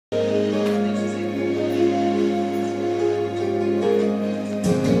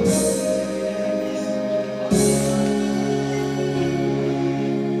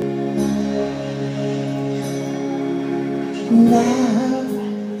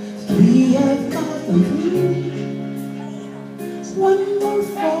One more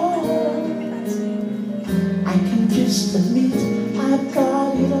fall, I can just admit I've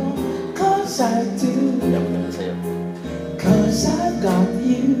got it all, 'cause I do, 'cause I've got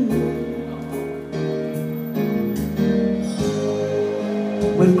you.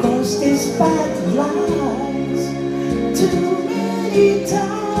 We've crossed these battle lines too many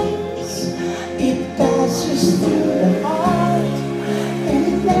times. It passes through the heart and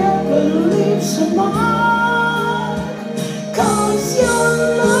it never leaves a mark, 'cause your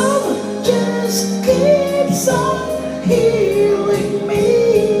love just keeps on healing me.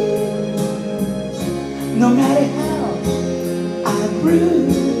 No matter how I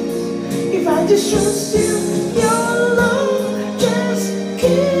bruise, if I just trust you, your love just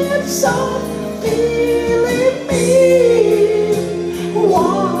keeps on healing me.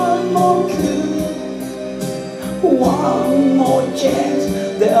 One more clue, one more chance.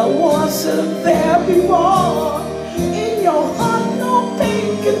 There wasn't there before. In your heart, no pain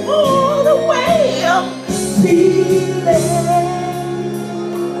can hold away I'm feeling.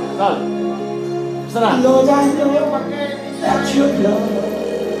 Lord, I know that your love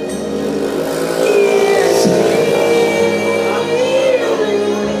is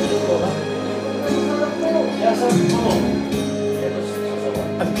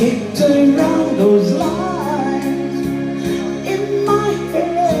I've kicked around those lines in my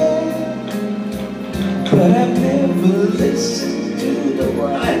head, but I've never listened to the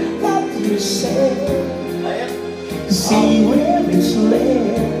word that you said. See where it's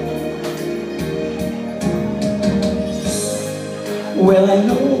led. Well, I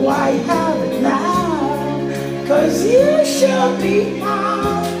know I have it now, 'cause you showed me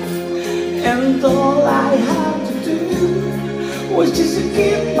how, and all I have to do was just to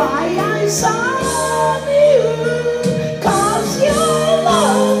keep my eyes on you, 'cause your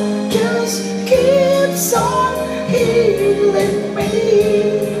love just keeps on healing me.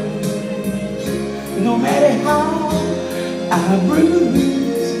 No matter how I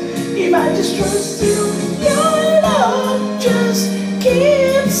bruise, if I just trust you, your love just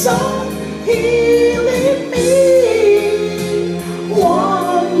keeps on healing me.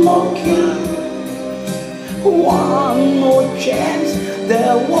 One more kiss, one more chance.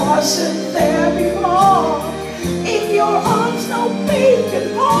 There wasn't there before. In your arms, no pain can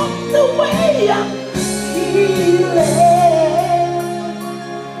hold the way I'm healing.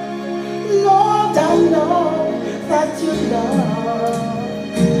 Lord, I know that your love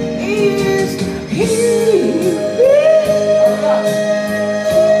is healing.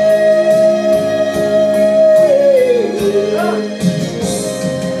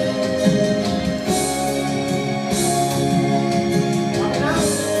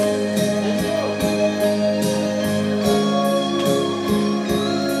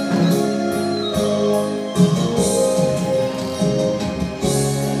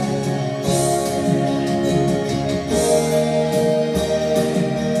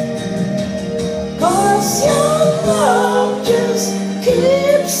 Your love just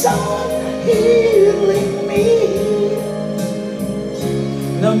keeps on healing me.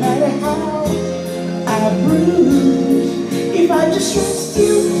 No matter how I bruise, if I just trust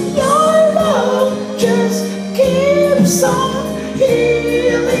you, your love just keeps on healing me.